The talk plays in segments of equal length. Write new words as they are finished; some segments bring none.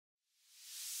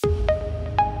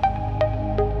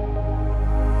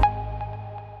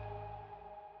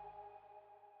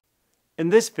In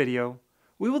this video,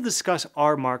 we will discuss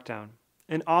R Markdown,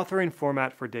 an authoring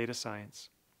format for data science.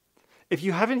 If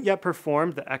you haven't yet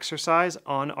performed the exercise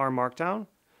on R Markdown,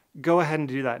 go ahead and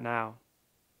do that now.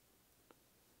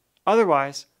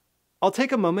 Otherwise, I'll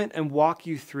take a moment and walk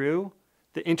you through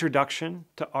the introduction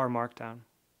to R Markdown.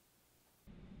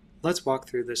 Let's walk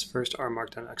through this first R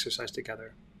Markdown exercise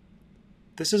together.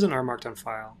 This is an R Markdown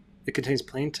file. It contains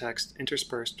plain text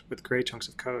interspersed with gray chunks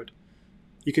of code.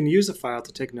 You can use the file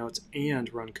to take notes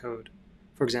and run code.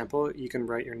 For example, you can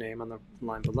write your name on the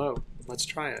line below. Let's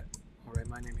try it. I'll write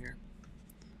my name here.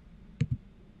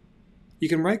 You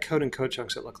can write code in code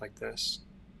chunks that look like this.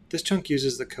 This chunk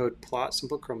uses the code plot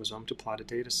simple chromosome to plot a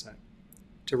data set.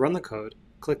 To run the code,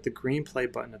 click the green play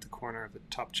button at the corner of the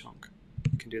top chunk.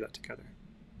 You can do that together.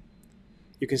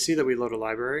 You can see that we load a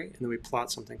library and then we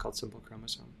plot something called simple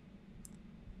chromosome.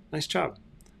 Nice job.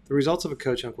 The results of a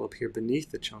code chunk will appear beneath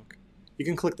the chunk. You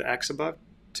can click the X above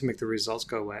to make the results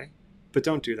go away, but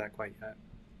don't do that quite yet.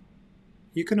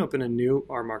 You can open a new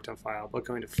R Markdown file by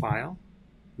going to File,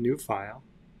 New File,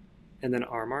 and then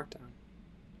R Markdown,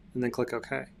 and then click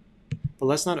OK. But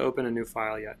let's not open a new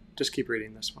file yet, just keep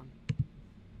reading this one.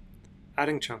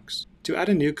 Adding chunks. To add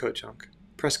a new code chunk,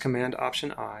 press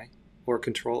Command-Option-I or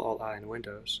Control-Alt-I in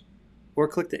Windows, or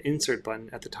click the Insert button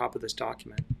at the top of this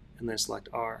document, and then select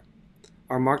R.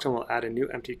 R Markdown will add a new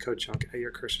empty code chunk at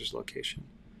your cursor's location.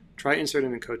 Try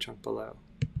inserting a code chunk below.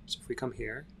 So if we come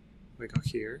here, we go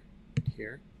here, and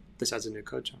here, this adds a new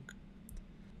code chunk.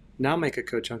 Now make a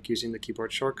code chunk using the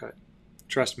keyboard shortcut.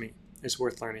 Trust me, it's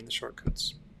worth learning the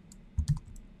shortcuts.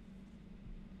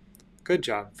 Good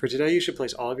job. For today, you should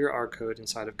place all of your R code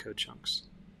inside of code chunks.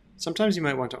 Sometimes you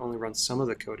might want to only run some of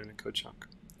the code in a code chunk.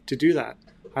 To do that,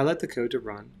 highlight the code to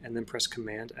run and then press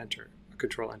Command-Enter or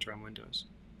Control-Enter on Windows.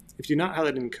 If you do not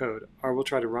highlight any code, R will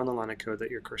try to run the line of code that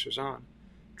your cursor's on.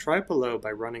 Try it below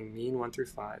by running mean 1 through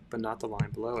 5, but not the line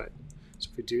below it. So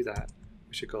if we do that,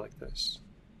 we should go like this,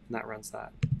 and that runs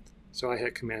that. So I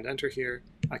hit Command-Enter here,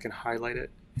 I can highlight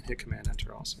it and hit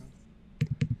Command-Enter also.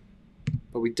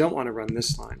 But we don't want to run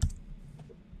this line.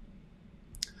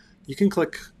 You can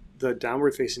click the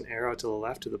downward facing arrow to the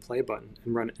left of the play button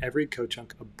and run every code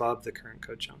chunk above the current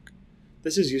code chunk.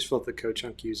 This is useful if the code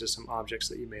chunk uses some objects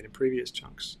that you made in previous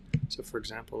chunks. So for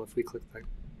example, if we click the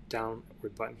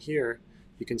downward button here,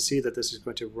 you can see that this is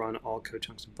going to run all code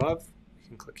chunks above. We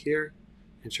can click here,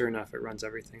 and sure enough, it runs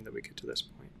everything that we get to this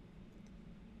point.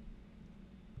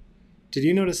 Did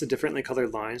you notice the differently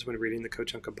colored lines when reading the code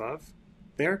chunk above?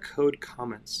 They are code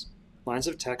comments, lines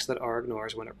of text that R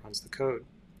ignores when it runs the code.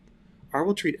 R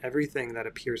will treat everything that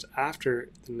appears after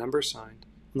the number sign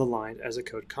on the line as a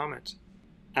code comment.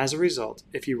 As a result,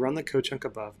 if you run the code chunk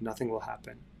above, nothing will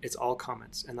happen. It's all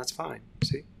comments, and that's fine,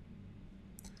 see?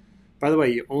 By the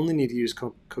way, you only need to use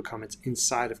code comments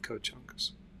inside of code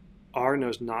chunks. R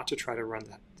knows not to try to run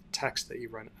the text that you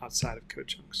run outside of code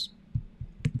chunks.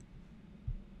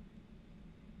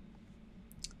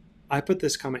 I put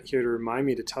this comment here to remind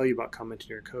me to tell you about commenting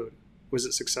your code. Was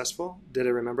it successful? Did I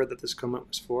remember that this comment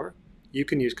was for? You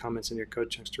can use comments in your code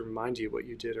chunks to remind you what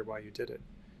you did or why you did it.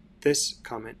 This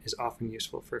comment is often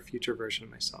useful for a future version of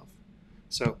myself.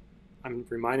 So I'm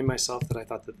reminding myself that I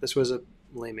thought that this was a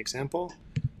lame example.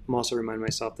 I'm also reminding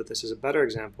myself that this is a better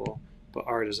example, but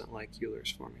R doesn't like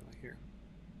Euler's formula here.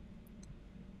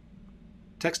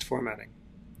 Text formatting.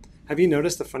 Have you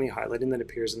noticed the funny highlighting that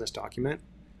appears in this document?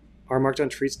 R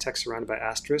Markdown treats text surrounded by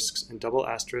asterisks and double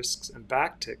asterisks and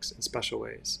backticks in special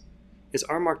ways. It's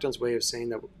R Markdown's way of saying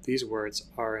that these words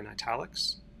are in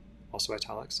italics, also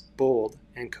italics, bold,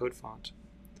 and code font.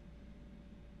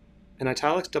 And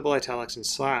italics, double italics, and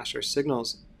slash are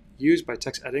signals used by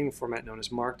text editing format known as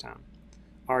Markdown.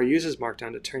 R uses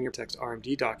Markdown to turn your text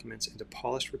RMD documents into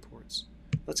polished reports.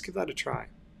 Let's give that a try.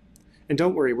 And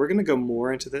don't worry, we're going to go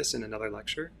more into this in another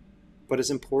lecture, but it's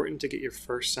important to get your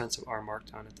first sense of R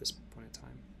Markdown at this point in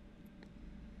time.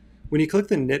 When you click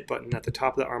the Knit button at the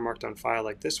top of the R Markdown file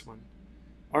like this one,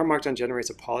 R Markdown generates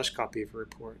a polished copy of a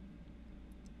report.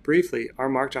 Briefly, R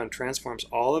Markdown transforms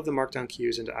all of the Markdown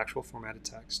cues into actual formatted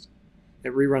text.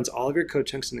 It reruns all of your code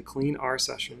chunks in a clean R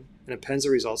session and appends the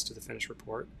results to the finished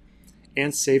report,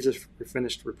 and saves the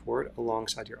finished report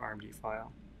alongside your RMD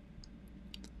file.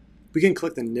 We can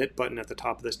click the Knit button at the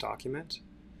top of this document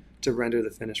to render the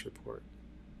finished report.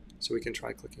 So we can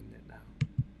try clicking Knit now.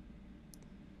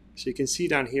 So you can see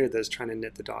down here that it's trying to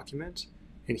knit the document,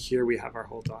 and here we have our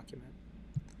whole document.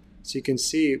 So you can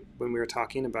see when we were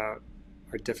talking about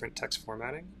our different text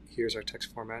formatting, here's our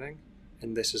text formatting,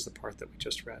 and this is the part that we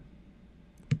just read.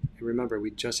 And remember,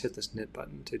 we just hit this Knit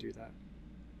button to do that.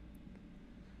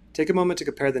 Take a moment to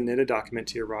compare the knitted document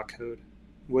to your raw code.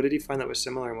 What did he find that was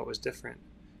similar and what was different?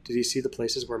 Did he see the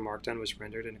places where Markdown was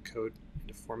rendered in code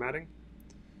into formatting?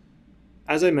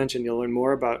 As I mentioned, you'll learn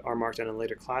more about R Markdown in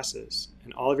later classes,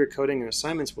 and all of your coding and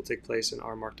assignments will take place in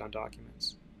R Markdown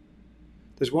documents.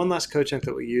 There's one last code chunk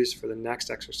that we'll use for the next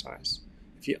exercise.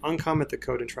 If you uncomment the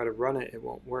code and try to run it, it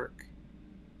won't work.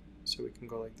 So we can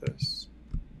go like this.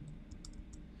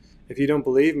 If you don't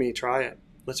believe me, try it.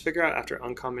 Let's figure out after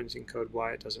uncommenting code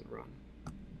why it doesn't run.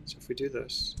 So if we do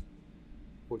this,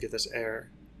 we'll get this error.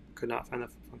 Could not find the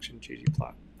function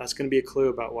ggplot. That's going to be a clue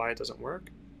about why it doesn't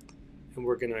work, and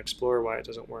we're going to explore why it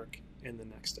doesn't work in the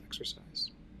next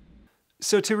exercise.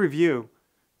 So to review,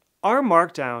 R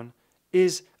Markdown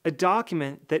is a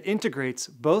document that integrates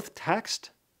both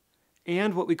text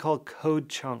and what we call code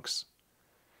chunks.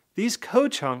 These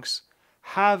code chunks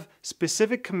have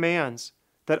specific commands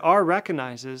that R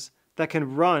recognizes that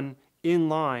can run in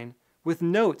line with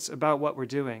notes about what we're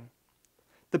doing.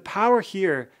 The power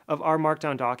here of R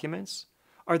Markdown documents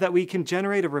are that we can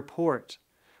generate a report.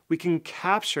 We can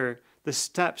capture the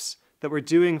steps that we're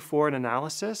doing for an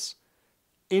analysis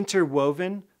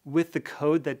interwoven with the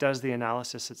code that does the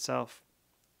analysis itself.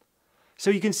 So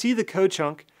you can see the code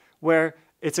chunk where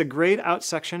it's a grayed out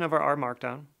section of our R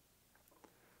Markdown.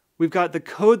 We've got the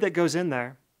code that goes in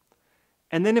there.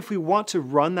 And then if we want to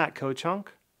run that code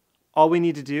chunk, all we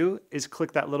need to do is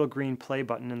click that little green play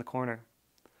button in the corner.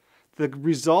 The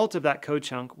result of that code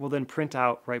chunk will then print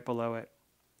out right below it.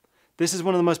 This is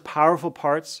one of the most powerful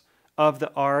parts of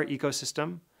the R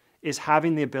ecosystem, is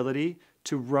having the ability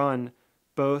to run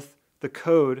both the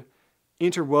code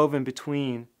interwoven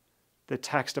between the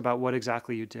text about what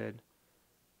exactly you did.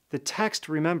 The text,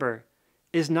 remember,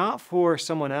 is not for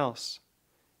someone else.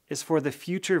 It's for the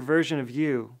future version of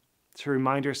you to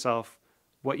remind yourself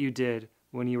what you did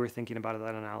when you were thinking about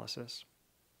that analysis.